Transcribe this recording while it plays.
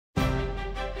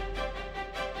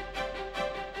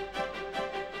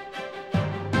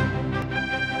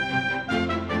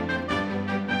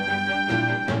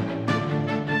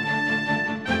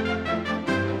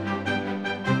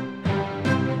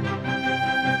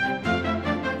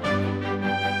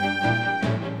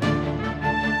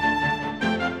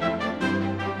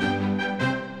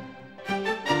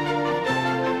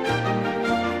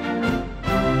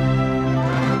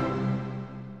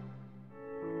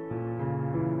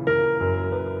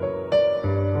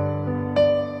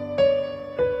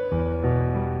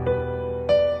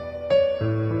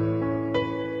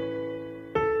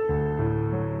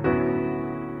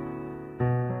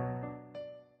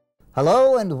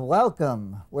Hello and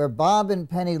welcome. We're Bob and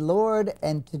Penny Lord,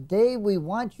 and today we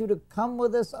want you to come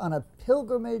with us on a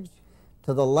pilgrimage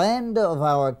to the land of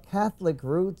our Catholic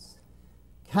roots,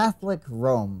 Catholic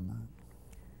Rome.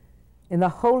 In the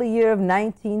holy year of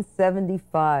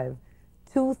 1975,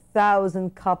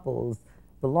 2,000 couples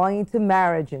belonging to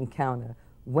Marriage Encounter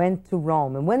went to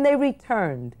Rome. And when they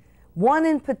returned, one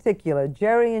in particular,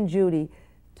 Jerry and Judy,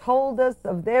 told us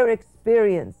of their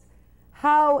experience,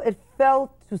 how it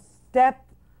felt to step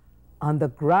on the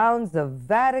grounds of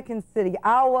Vatican City,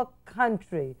 our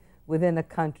country within a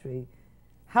country.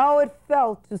 How it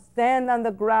felt to stand on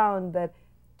the ground that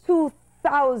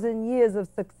 2,000 years of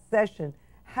succession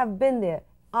have been there,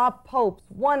 our popes,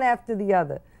 one after the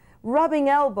other, rubbing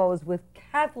elbows with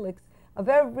Catholics of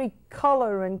every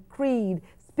color and creed,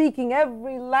 speaking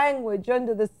every language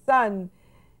under the sun.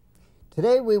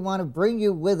 Today we want to bring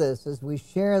you with us as we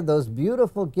share those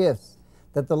beautiful gifts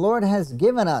that the Lord has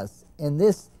given us in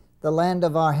this, the land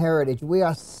of our heritage. We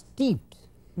are steeped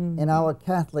in our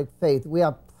Catholic faith. We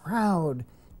are proud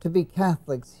to be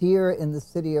Catholics here in the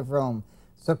city of Rome.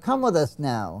 So come with us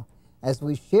now as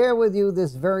we share with you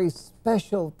this very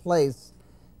special place,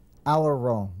 our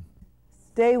Rome.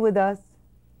 Stay with us.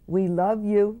 We love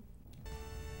you.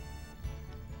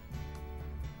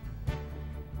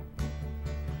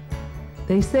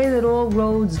 They say that all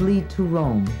roads lead to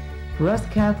Rome. For us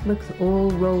Catholics, all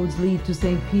roads lead to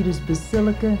St. Peter's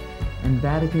Basilica and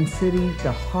Vatican City,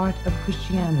 the heart of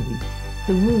Christianity,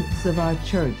 the roots of our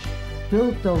church,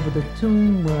 built over the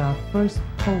tomb where our first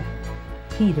Pope,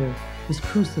 Peter, was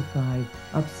crucified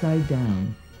upside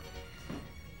down.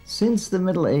 Since the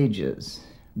Middle Ages,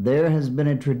 there has been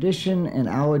a tradition in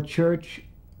our church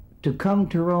to come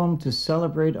to Rome to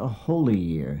celebrate a holy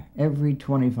year every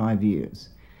 25 years.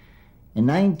 In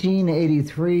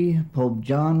 1983, Pope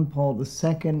John Paul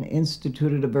II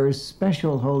instituted a very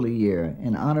special holy year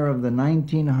in honor of the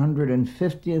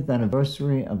 1950th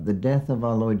anniversary of the death of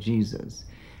our Lord Jesus,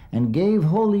 and gave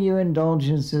holy year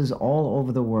indulgences all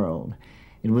over the world.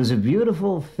 It was a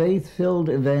beautiful, faith-filled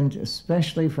event,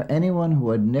 especially for anyone who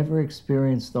had never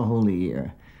experienced the holy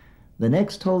year. The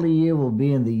next holy year will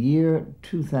be in the year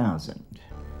 2000.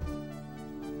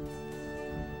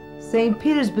 St.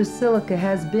 Peter's Basilica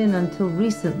has been, until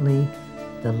recently,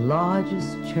 the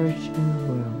largest church in the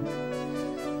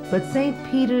world. But St.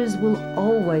 Peter's will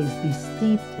always be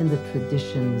steeped in the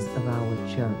traditions of our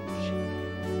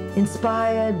church.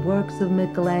 Inspired works of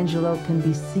Michelangelo can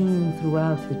be seen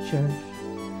throughout the church.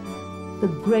 The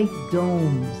great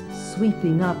domes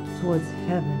sweeping up towards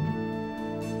heaven.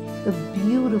 The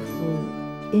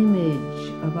beautiful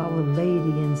image of Our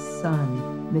Lady and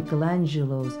Son,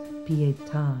 Michelangelo's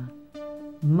Pietà.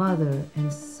 Mother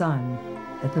and son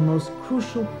at the most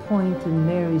crucial point in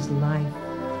Mary's life,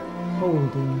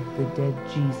 holding the dead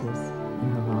Jesus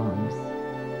in her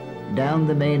arms. Down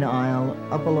the main aisle,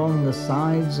 up along the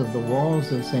sides of the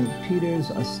walls of St.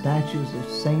 Peter's, are statues of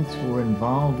saints who were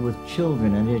involved with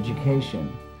children and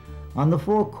education. On the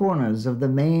four corners of the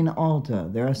main altar,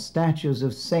 there are statues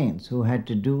of saints who had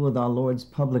to do with our Lord's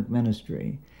public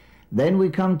ministry. Then we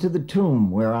come to the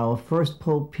tomb where our first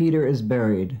Pope Peter is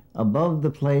buried, above the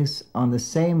place on the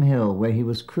same hill where he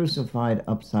was crucified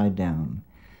upside down.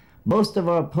 Most of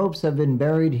our popes have been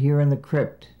buried here in the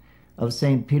crypt of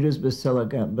St. Peter's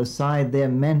Basilica, beside their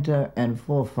mentor and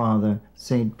forefather,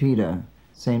 St. Peter.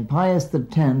 St. Pius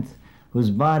X, whose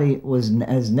body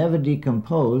has never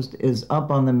decomposed, is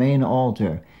up on the main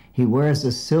altar. He wears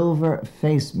a silver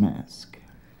face mask.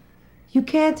 You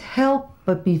can't help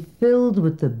but be filled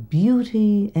with the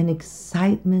beauty and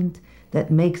excitement that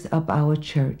makes up our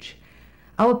church.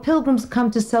 Our pilgrims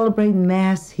come to celebrate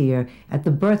Mass here at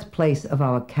the birthplace of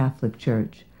our Catholic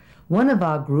Church. One of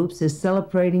our groups is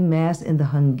celebrating Mass in the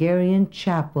Hungarian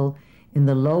chapel in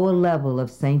the lower level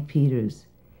of St. Peter's.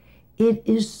 It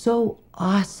is so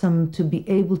awesome to be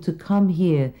able to come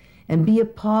here and be a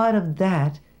part of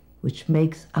that which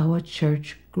makes our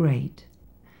church great.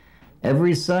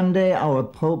 Every Sunday, our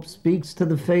Pope speaks to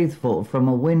the faithful from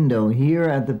a window here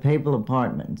at the papal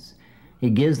apartments.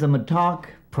 He gives them a talk,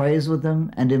 prays with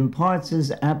them, and imparts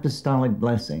his apostolic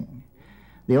blessing.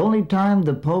 The only time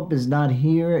the Pope is not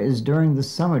here is during the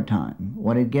summertime,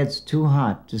 when it gets too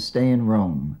hot to stay in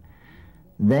Rome.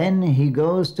 Then he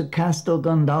goes to Castel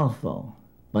Gandolfo,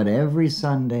 but every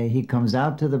Sunday he comes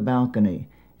out to the balcony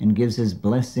and gives his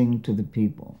blessing to the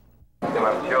people.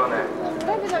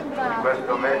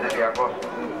 Questo mese di agosto,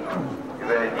 che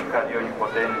benedica Dio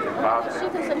Onnipotente, Padre,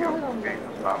 Figlio e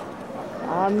Spirito Santo.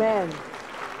 Amen.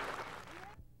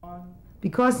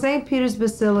 Because St. Peter's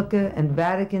Basilica and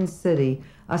Vatican City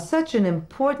are such an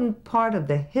important part of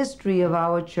the history of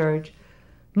our church,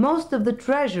 Most of the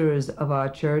treasures of our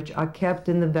church are kept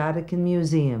in the Vatican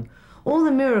Museum. All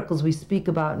the miracles we speak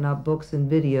about in our books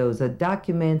and videos are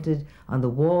documented on the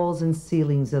walls and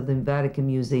ceilings of the Vatican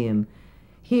Museum.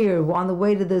 Here, on the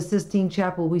way to the Sistine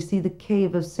Chapel, we see the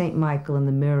cave of St. Michael and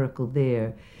the miracle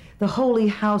there. The holy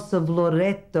house of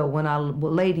Loreto when Our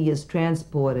Lady is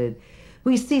transported.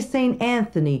 We see St.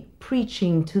 Anthony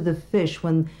preaching to the fish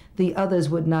when the others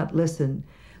would not listen.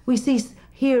 We see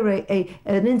here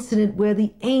an incident where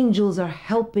the angels are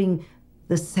helping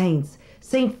the saints.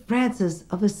 St. Francis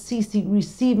of Assisi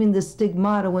receiving the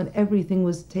stigmata when everything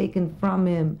was taken from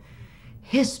him.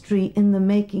 History in the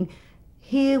making.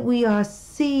 Here we are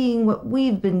seeing what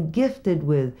we've been gifted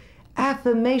with,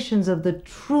 affirmations of the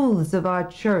truths of our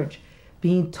church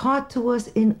being taught to us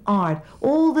in art.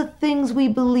 All the things we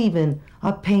believe in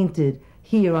are painted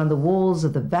here on the walls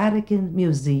of the Vatican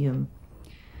Museum.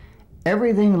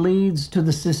 Everything leads to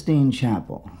the Sistine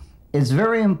Chapel. It's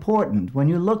very important when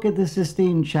you look at the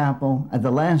Sistine Chapel at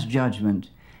the Last Judgment,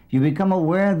 you become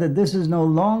aware that this is no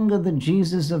longer the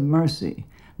Jesus of mercy.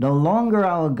 No longer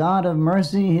our God of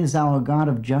mercy, He is our God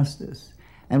of justice.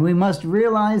 And we must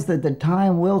realize that the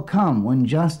time will come when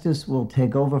justice will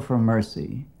take over from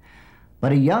mercy.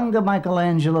 But a younger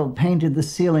Michelangelo painted the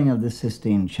ceiling of the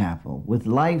Sistine Chapel with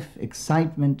life,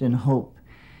 excitement, and hope.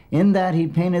 In that, he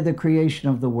painted the creation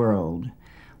of the world.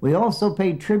 We also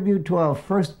pay tribute to our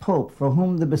first pope, for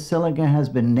whom the basilica has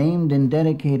been named and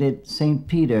dedicated St.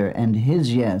 Peter and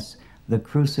his, yes, the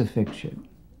crucifixion.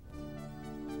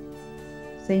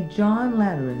 St. John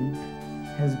Lateran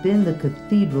has been the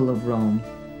cathedral of Rome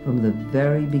from the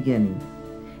very beginning,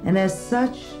 and as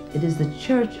such, it is the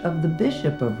church of the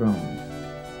Bishop of Rome.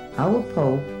 Our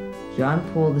Pope, John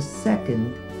Paul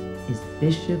II, is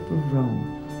Bishop of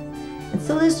Rome. And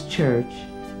so this church,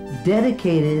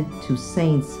 dedicated to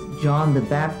Saints John the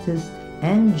Baptist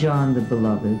and John the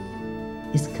Beloved,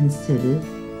 is considered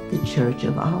the church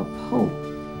of our Pope.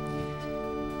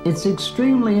 It's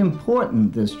extremely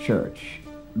important, this church,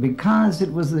 because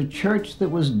it was the church that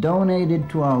was donated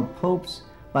to our popes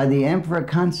by the Emperor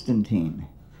Constantine,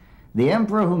 the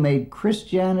emperor who made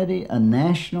Christianity a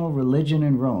national religion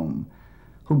in Rome,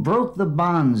 who broke the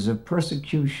bonds of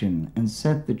persecution and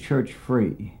set the church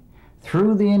free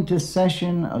through the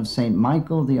intercession of St.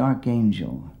 Michael the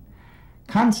Archangel.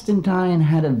 Constantine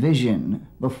had a vision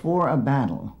before a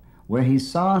battle where he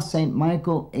saw St.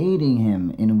 Michael aiding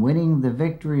him in winning the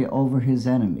victory over his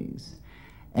enemies.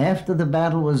 After the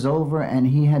battle was over and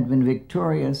he had been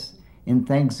victorious, in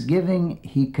thanksgiving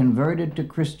he converted to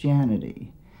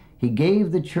Christianity. He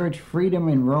gave the church freedom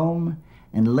in Rome,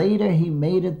 and later he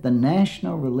made it the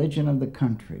national religion of the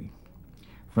country.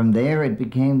 From there it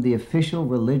became the official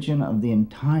religion of the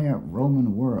entire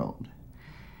Roman world.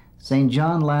 St.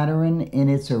 John Lateran, in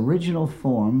its original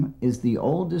form, is the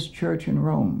oldest church in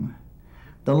Rome.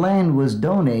 The land was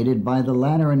donated by the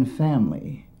Lateran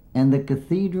family, and the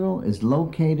cathedral is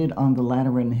located on the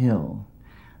Lateran Hill.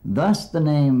 Thus the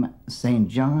name St.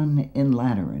 John in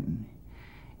Lateran.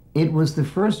 It was the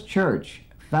first church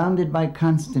founded by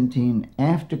Constantine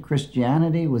after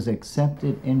Christianity was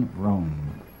accepted in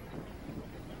Rome.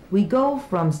 We go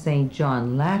from St.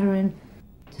 John Lateran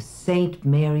to St.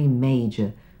 Mary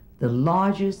Major, the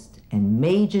largest and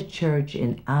major church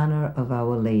in honor of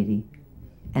Our Lady,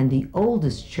 and the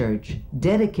oldest church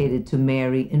dedicated to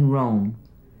Mary in Rome.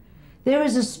 There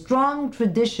is a strong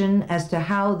tradition as to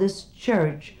how this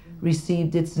church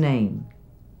received its name.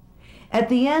 At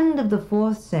the end of the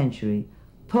 4th century,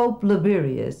 Pope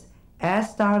Liberius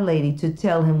asked Our Lady to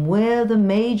tell him where the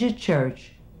major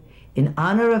church in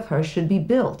honor of her should be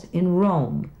built in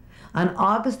Rome. On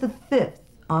August the 5th,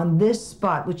 on this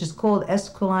spot, which is called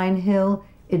Esquiline Hill,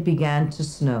 it began to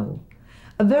snow.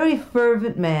 A very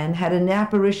fervent man had an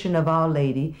apparition of Our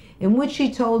Lady in which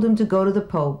she told him to go to the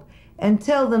Pope and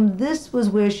tell them this was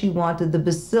where she wanted the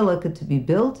basilica to be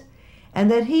built, and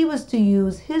that he was to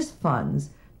use his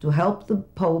funds to help the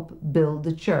Pope build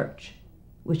the church,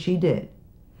 which he did.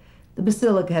 The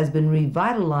basilica has been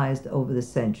revitalized over the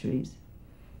centuries,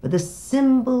 but the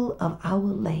symbol of Our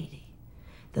Lady,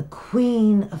 the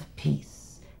Queen of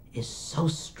Peace, is so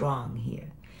strong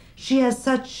here. She has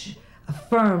such a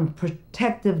firm,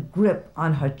 protective grip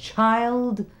on her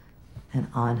child and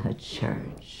on her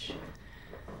church.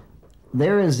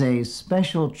 There is a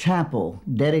special chapel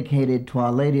dedicated to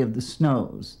Our Lady of the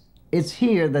Snows. It's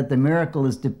here that the miracle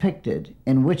is depicted,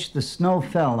 in which the snow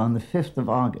fell on the 5th of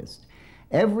August.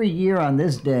 Every year on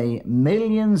this day,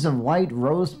 millions of white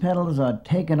rose petals are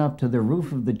taken up to the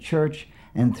roof of the church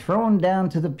and thrown down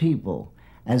to the people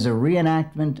as a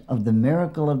reenactment of the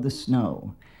miracle of the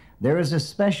snow. there is a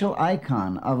special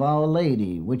icon of Our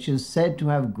Lady, which is said to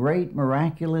have great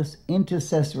miraculous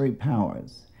intercessory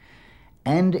powers.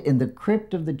 And in the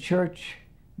crypt of the church,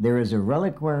 there is a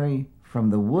reliquary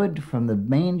from the wood from the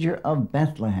manger of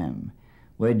Bethlehem,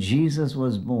 where Jesus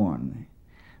was born.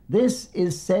 This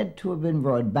is said to have been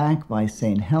brought back by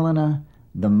St. Helena,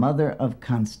 the mother of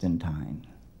Constantine.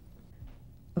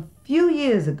 A few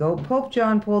years ago, Pope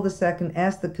John Paul II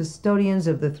asked the custodians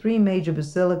of the 3 major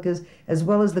basilicas, as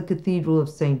well as the Cathedral of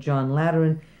St. John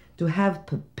Lateran, to have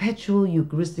perpetual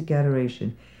Eucharistic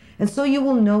adoration. And so you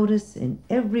will notice in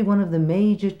every one of the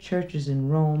major churches in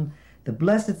Rome, the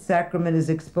Blessed Sacrament is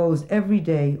exposed every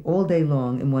day, all day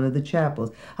long, in one of the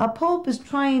chapels. Our Pope is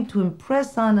trying to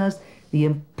impress on us the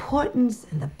importance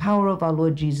and the power of our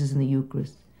Lord Jesus in the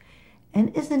Eucharist.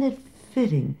 And isn't it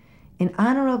fitting, in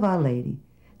honor of Our Lady,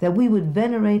 that we would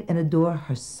venerate and adore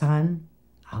her Son,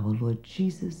 our Lord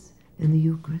Jesus, in the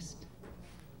Eucharist?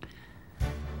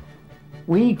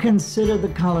 We consider the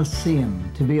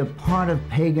Colosseum to be a part of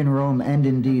pagan Rome, and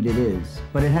indeed it is,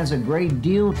 but it has a great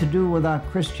deal to do with our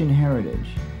Christian heritage.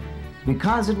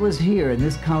 Because it was here in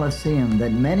this Colosseum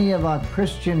that many of our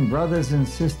Christian brothers and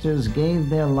sisters gave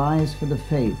their lives for the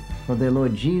faith, for their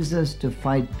Lord Jesus, to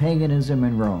fight paganism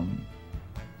in Rome.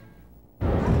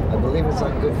 I believe it's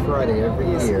on Good Friday every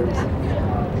year,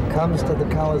 comes to the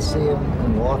Colosseum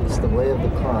and walks the way of the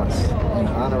cross in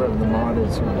honor of the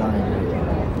martyrs who died here.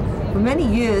 For many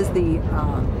years, the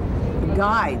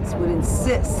guides would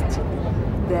insist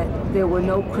that there were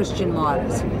no Christian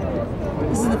martyrs here.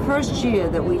 This is the first year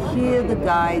that we hear the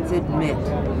guides admit,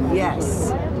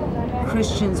 yes,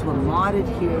 Christians were martyred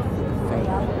here for the faith.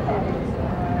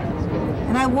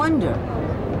 And I wonder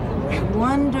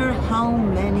how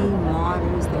many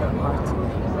martyrs there are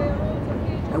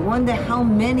today. I wonder how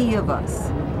many of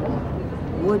us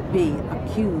would be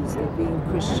accused of being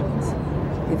Christians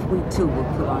if we too were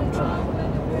put on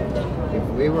trial. If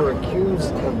we were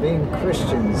accused of being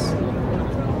Christians,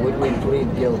 would we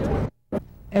plead guilty?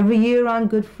 Every year on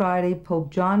Good Friday, Pope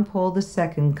John Paul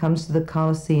II comes to the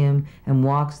Colosseum and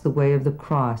walks the way of the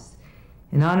cross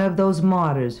in honor of those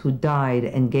martyrs who died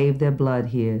and gave their blood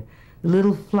here. The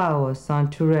little flower,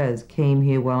 Saint Therese, came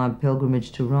here while on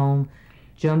pilgrimage to Rome,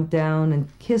 jumped down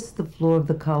and kissed the floor of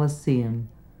the Colosseum.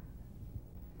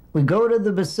 We go to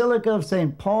the Basilica of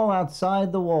St. Paul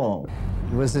outside the wall.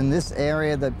 It was in this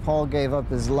area that Paul gave up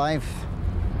his life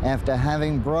after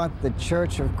having brought the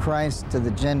Church of Christ to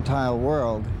the Gentile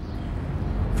world.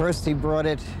 First he brought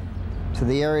it to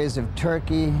the areas of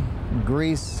Turkey,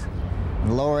 Greece,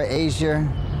 and Lower Asia.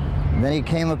 And then he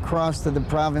came across to the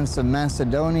province of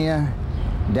Macedonia,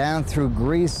 down through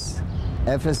Greece,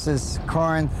 Ephesus,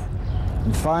 Corinth,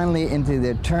 and finally into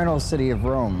the eternal city of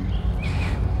Rome.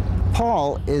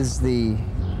 Paul is the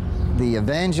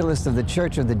evangelist of the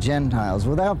Church of the Gentiles.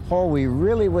 Without Paul, we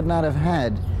really would not have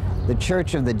had the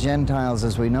Church of the Gentiles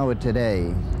as we know it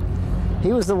today.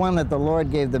 He was the one that the Lord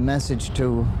gave the message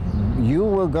to, you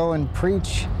will go and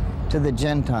preach to the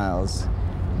Gentiles.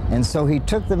 And so he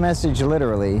took the message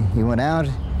literally. He went out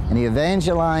and he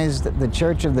evangelized the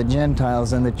Church of the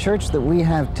Gentiles, and the church that we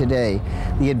have today.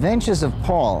 The adventures of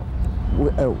Paul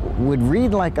would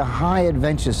read like a high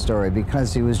adventure story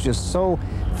because he was just so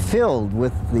filled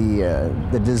with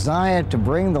the desire to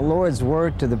bring the Lord's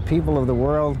word to the people of the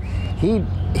world.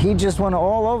 He just went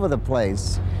all over the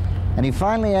place, and he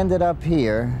finally ended up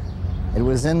here. It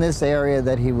was in this area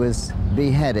that he was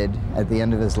beheaded at the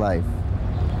end of his life.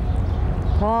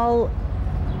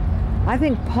 I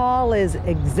think Paul is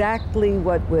exactly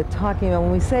what we're talking about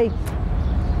when we say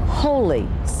holy,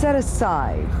 set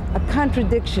aside, a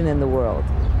contradiction in the world.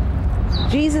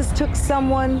 Jesus took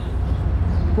someone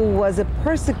who was a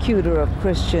persecutor of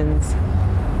Christians,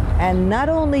 and not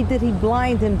only did he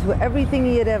blind him to everything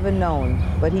he had ever known,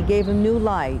 but he gave him new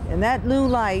light. And that new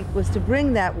light was to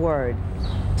bring that word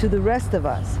to the rest of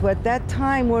us, who at that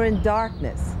time were in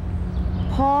darkness.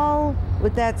 Paul,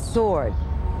 with that sword,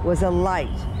 was a light.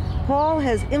 Paul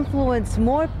has influenced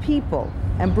more people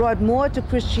and brought more to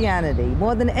Christianity,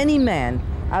 more than any man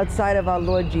outside of our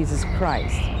Lord Jesus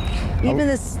Christ. Even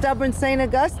the stubborn St.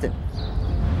 Augustine,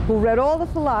 who read all the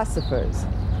philosophers,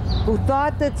 who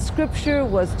thought that Scripture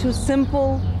was too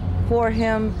simple for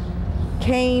him,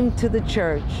 came to the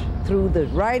church through the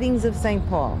writings of St.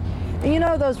 Paul. And you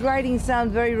know, those writings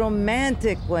sound very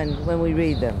romantic when we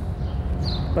read them.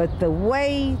 But the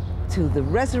way to the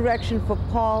resurrection for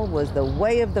Paul was the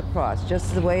way of the cross,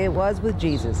 just the way it was with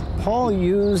Jesus. Paul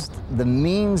used the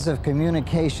means of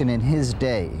communication in his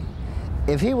day.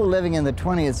 If he were living in the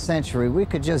 20th century, we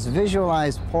could just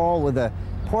visualize Paul with a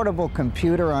portable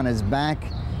computer on his back,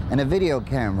 and a video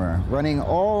camera, running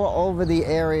all over the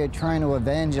area trying to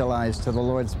evangelize to the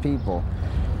Lord's people.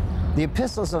 The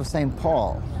epistles of St.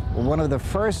 Paul were one of the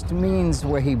first means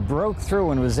where he broke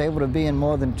through and was able to be in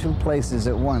more than 2 places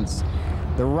at once.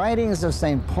 The writings of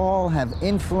St. Paul have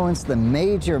influenced the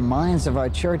major minds of our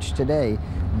church today.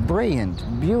 Brilliant,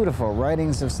 beautiful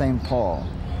writings of St. Paul.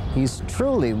 He's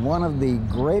truly one of the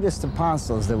greatest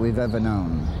apostles that we've ever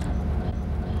known.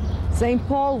 St.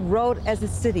 Paul wrote as a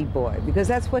city boy, because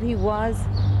that's what he was.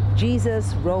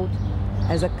 Jesus wrote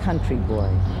as a country boy.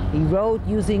 He wrote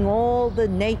using all the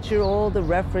nature, all the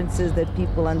references that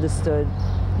people understood,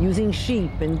 using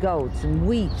sheep and goats and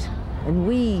wheat and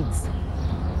weeds.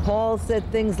 Paul said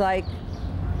things like,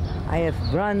 I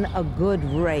have run a good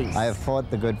race. I have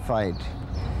fought the good fight.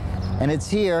 And it's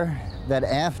here that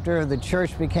after the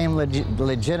church became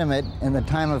legitimate in the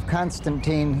time of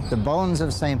Constantine, the bones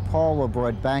of St. Paul were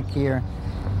brought back here,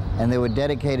 and they were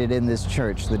dedicated in this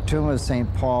church. The tomb of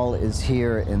St. Paul is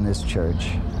here in this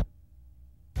church.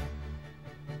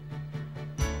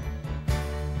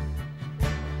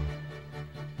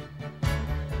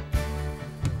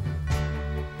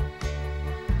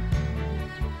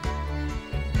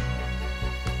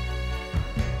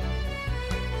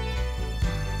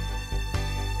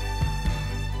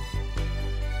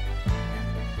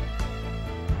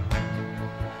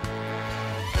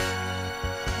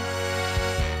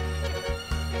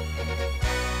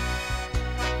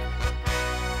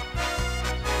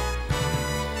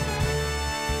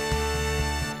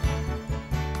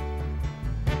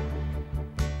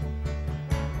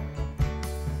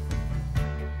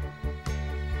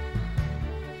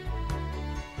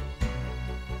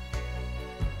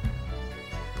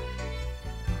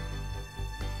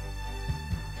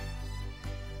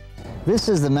 This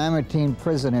is the Mamertine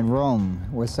prison in Rome,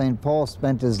 where St. Paul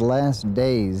spent his last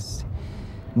days.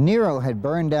 Nero had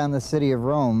burned down the city of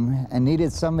Rome and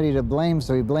needed somebody to blame,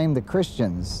 so he blamed the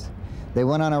Christians. They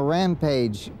went on a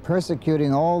rampage,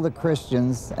 persecuting all the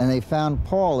Christians, and they found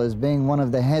Paul as being one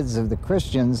of the heads of the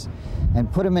Christians and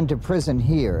put him into prison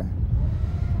here.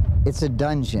 It's a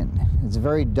dungeon. It's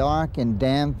very dark and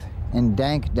damp and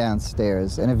dank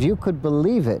downstairs, and if you could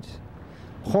believe it,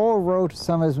 Paul wrote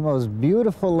some of his most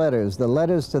beautiful letters, the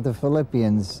letters to the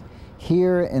Philippians,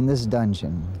 here in this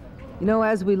dungeon. You know,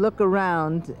 as we look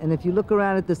around, and if you look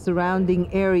around at the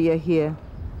surrounding area here,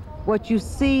 what you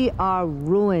see are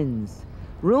ruins.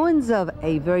 Ruins of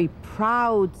a very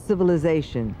proud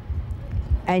civilization.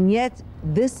 And yet,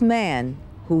 this man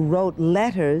who wrote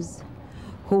letters,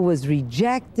 who was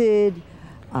rejected,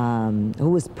 who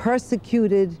was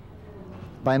persecuted.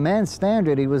 By man's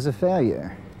standard, he was a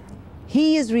failure.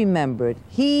 He is remembered.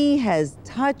 He has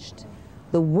touched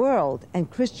the world and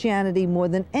Christianity more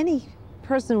than any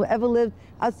person who ever lived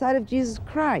outside of Jesus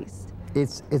Christ.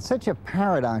 It's such a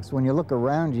paradox when you look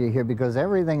around you here, because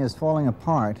everything is falling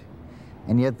apart,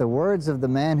 and yet the words of the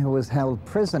man who was held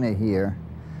prisoner here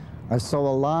are so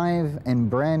alive and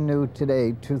brand new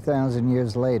today, 2,000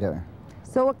 years later.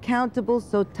 So accountable,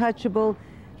 so touchable.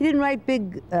 He didn't write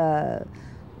big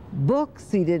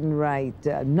books. He didn't write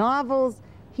novels.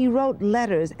 He wrote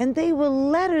letters, and they were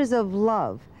letters of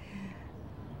love.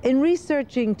 In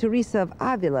researching Teresa of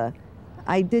Avila,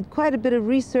 I did quite a bit of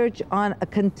research on a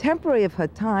contemporary of her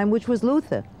time, which was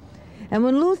Luther. And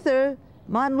when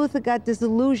Martin Luther got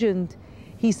disillusioned,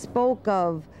 he spoke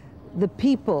of the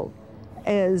people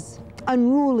as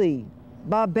unruly,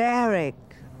 barbaric,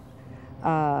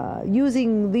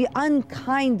 using the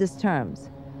unkindest terms.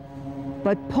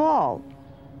 But Paul,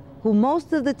 who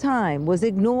most of the time was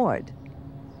ignored,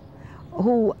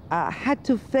 who had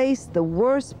to face the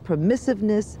worst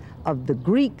permissiveness of the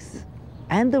Greeks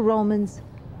and the Romans,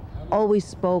 always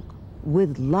spoke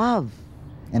with love.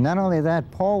 And not only that,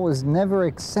 Paul was never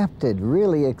accepted,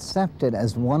 really accepted,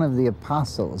 as one of the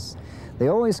apostles. They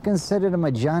always considered him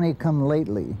a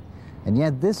Johnny-come-lately. And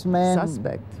yet this man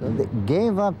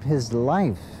gave up his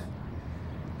life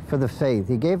for the faith.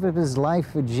 He gave up his life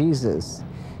for Jesus.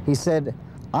 He said,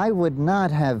 I would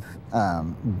not have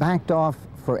backed off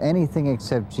for anything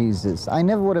except Jesus. I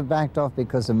never would have backed off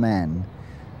because of man.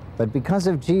 But because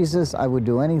of Jesus, I would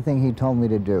do anything he told me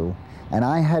to do. And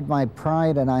I had my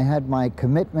pride and I had my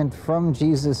commitment from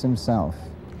Jesus himself.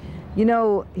 You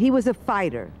know, he was a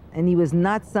fighter, and he was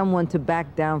not someone to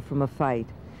back down from a fight.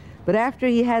 But after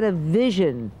he had a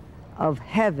vision of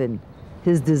heaven,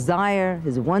 his desire,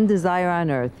 his one desire on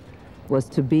earth, was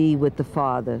to be with the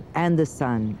Father and the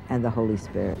Son and the Holy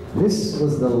Spirit. This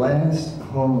was the last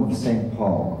home of St.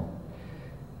 Paul.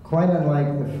 Quite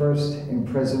unlike the first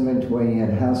imprisonment where he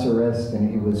had house arrest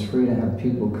and he was free to have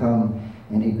people come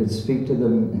and he could speak to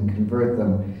them and convert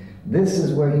them, This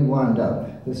is where he wound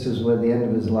up. This is where the end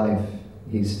of his life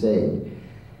he stayed.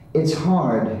 It's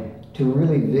hard to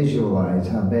really visualize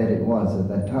how bad it was at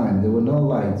that time. There were no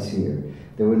lights here.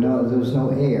 There was no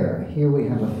air. Here we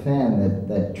have a fan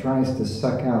that tries to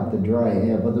suck out the dry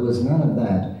air, but there was none of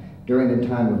that during the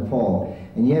time of Paul.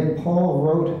 And yet Paul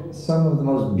wrote some of the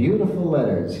most beautiful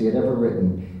letters he had ever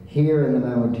written here in the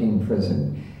Mamertine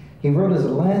prison. He wrote his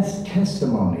last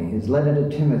testimony, his letter to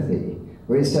Timothy,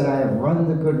 where he said, "I have run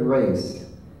the good race,"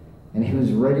 and he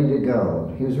was ready to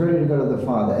go. He was ready to go to the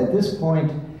Father. At this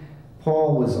point,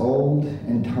 Paul was old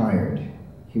and tired.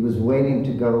 He was waiting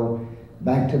to go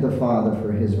back to the Father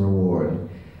for his reward.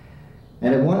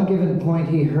 And at one given point,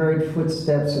 he heard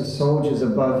footsteps of soldiers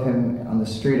above him on the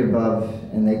street above,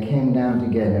 and they came down to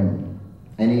get him.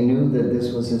 And he knew that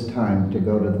this was his time to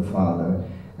go to the Father.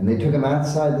 And they took him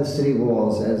outside the city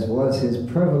walls, as was his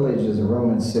privilege as a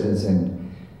Roman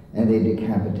citizen, and they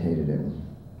decapitated him.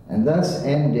 And thus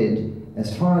ended,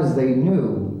 as far as they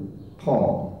knew,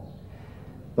 Paul.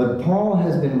 But Paul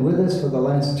has been with us for the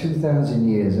last 2,000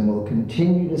 years and will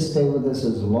continue to stay with us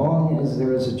as long as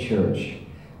there is a church,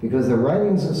 because the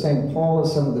writings of St. Paul are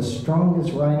some of the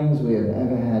strongest writings we have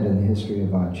ever had in the history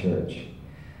of our church.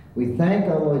 We thank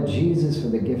our Lord Jesus for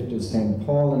the gift of St.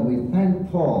 Paul, and we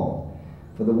thank Paul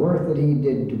for the work that he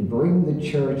did to bring the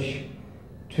church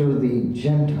to the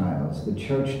Gentiles, the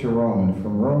church to Rome, and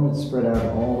from Rome it spread out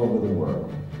all over the world.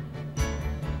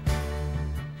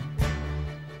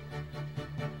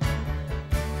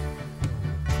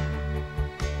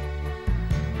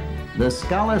 The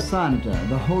Scala Santa,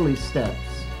 the Holy Steps.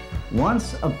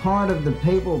 Once a part of the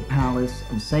papal palace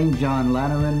of St. John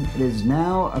Lateran, it is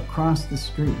now across the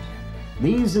street.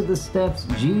 These are the steps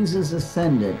Jesus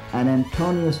ascended at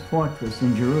Antonia's fortress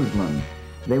in Jerusalem.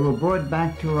 They were brought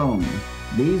back to Rome.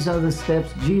 These are the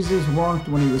steps Jesus walked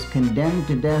when he was condemned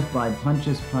to death by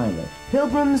Pontius Pilate.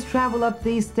 Pilgrims travel up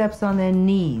these steps on their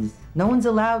knees. No one's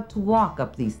allowed to walk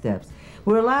up these steps.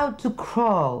 We're allowed to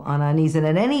crawl on our knees, and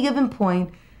at any given point,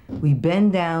 we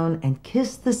bend down and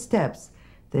kiss the steps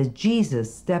that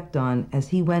Jesus stepped on as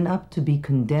he went up to be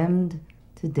condemned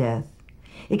to death.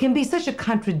 It can be such a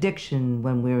contradiction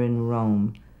when we're in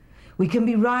Rome. We can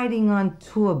be riding on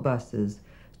tour buses,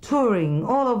 touring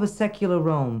all over secular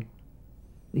Rome.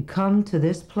 We come to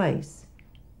this place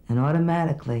and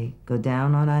automatically go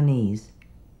down on our knees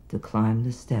to climb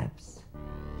the steps.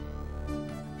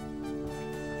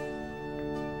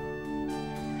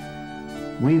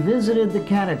 We visited the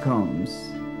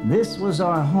catacombs. This was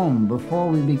our home before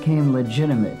we became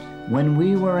legitimate, when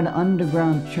we were an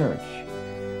underground church.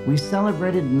 We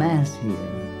celebrated Mass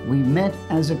here. We met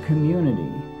as a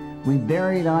community. We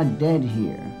buried our dead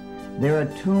here. There are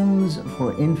tombs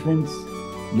for infants,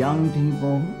 young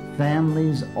people,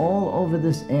 families all over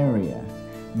this area.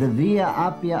 The Via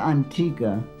Appia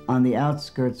Antica on the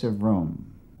outskirts of Rome.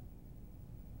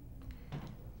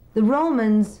 The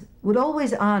Romans would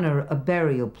always honor a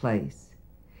burial place.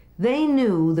 They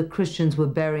knew the Christians were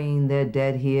burying their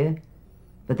dead here,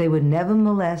 but they would never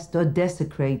molest or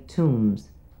desecrate tombs.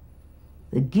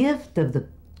 The gift of the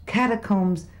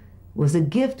catacombs was a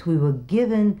gift we were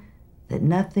given, that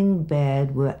nothing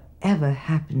bad will ever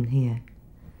happen here.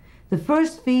 The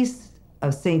first feast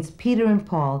of Saints Peter and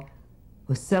Paul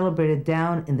was celebrated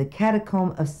down in the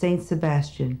catacomb of Saint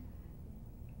Sebastian.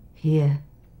 Here,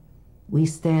 we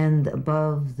stand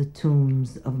above the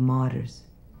tombs of martyrs.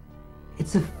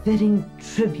 It's a fitting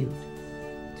tribute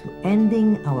to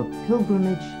ending our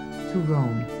pilgrimage to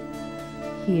Rome,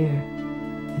 here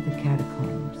at the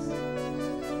catacombs.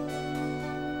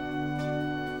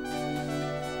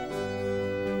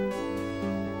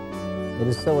 It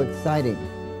is so exciting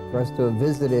for us to have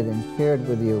visited and shared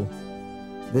with you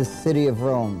this city of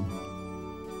Rome.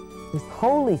 This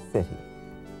holy city.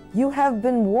 You have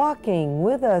been walking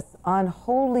with us on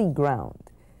holy ground.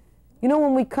 You know,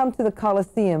 when we come to the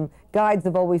Colosseum, guides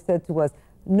have always said to us,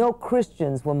 no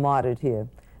Christians were martyred here.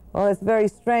 Well, it's very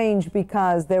strange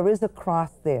because there is a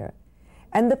cross there.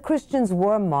 And the Christians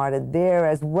were martyred there,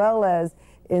 as well as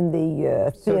in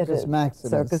the theater. Circus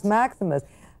Maximus. Circus Maximus.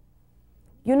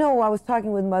 You know, I was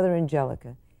talking with Mother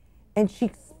Angelica, and she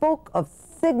spoke of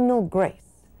signal grace.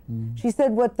 She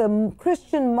said what the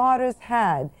Christian martyrs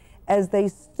had as they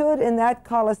stood in that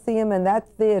Colosseum and that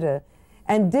theater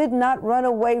and did not run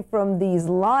away from these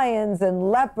lions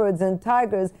and leopards and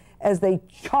tigers as they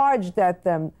charged at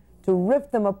them to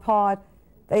rip them apart,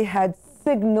 they had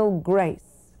signal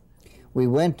grace. We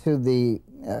went to the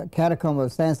catacomb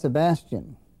of San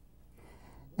Sebastian,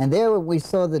 and there we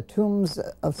saw the tombs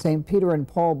of St. Peter and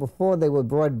Paul before they were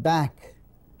brought back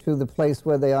to the place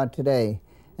where they are today.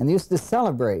 And they used to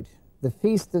celebrate the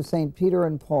feast of St. Peter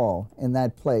and Paul in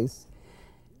that place,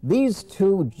 these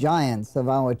two giants of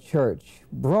our church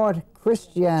brought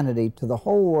Christianity to the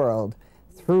whole world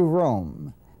through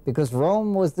Rome, because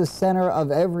Rome was the center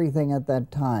of everything at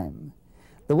that time.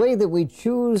 The way that we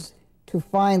choose to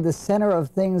find the center of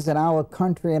things in our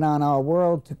country and on our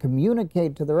world to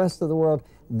communicate to the rest of the world,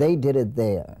 they did it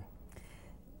there.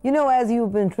 You know, as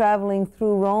you've been traveling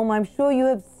through Rome, I'm sure you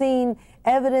have seen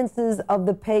evidences of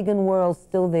the pagan world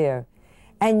still there.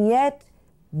 And yet,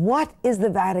 what is the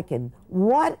Vatican?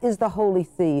 What is the Holy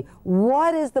See?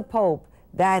 What is the Pope?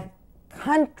 That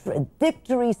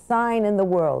contradictory sign in the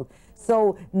world.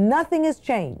 So nothing has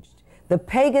changed. The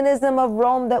paganism of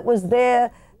Rome that was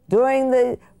there during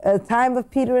the time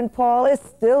of Peter and Paul is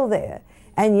still there.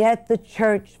 And yet the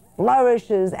church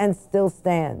flourishes and still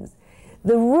stands.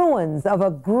 The ruins of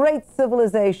a great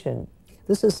civilization.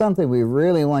 This is something we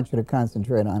really want you to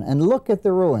concentrate on. And look at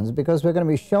the ruins, because we're going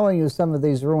to be showing you some of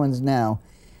these ruins now.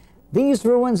 These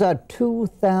ruins are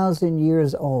 2,000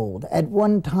 years old. At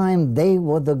one time, they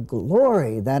were the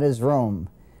glory that is Rome.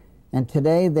 And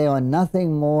today, they are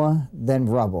nothing more than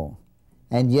rubble.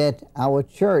 And yet, our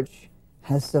church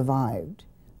has survived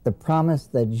the promise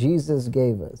that Jesus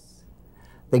gave us.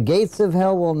 The gates of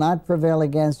hell will not prevail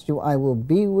against you. I will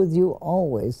be with you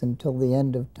always until the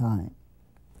end of time.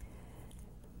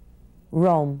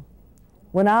 Rome,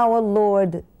 when our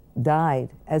Lord died,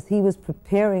 as he was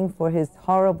preparing for his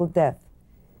horrible death,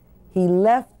 he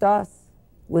left us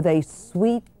with a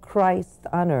sweet Christ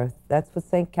on earth. That's what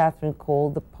St. Catherine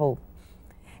called the Pope.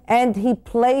 And he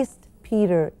placed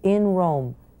Peter in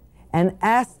Rome and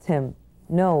asked him,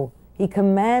 no, he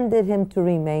commanded him to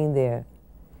remain there.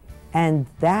 And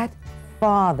that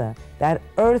Father, that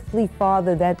earthly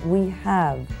Father that we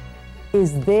have,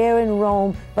 is there in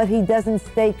Rome, but he doesn't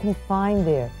stay confined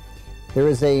there. There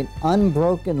is an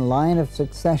unbroken line of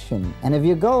succession. And if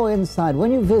you go inside,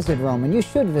 when you visit Rome, and you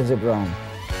should visit Rome,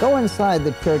 go inside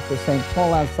the Church of St.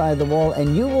 Paul outside the wall,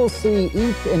 and you will see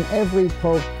each and every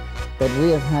pope that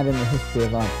we have had in the history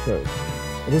of our church.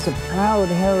 It is a proud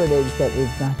heritage that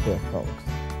we've got there, folks.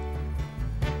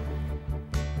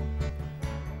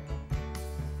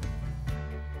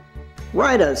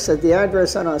 Write us at the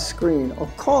address on our screen, or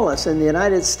call us in the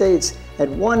United States at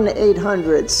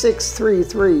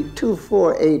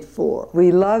 1-800-633-2484.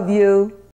 We love you.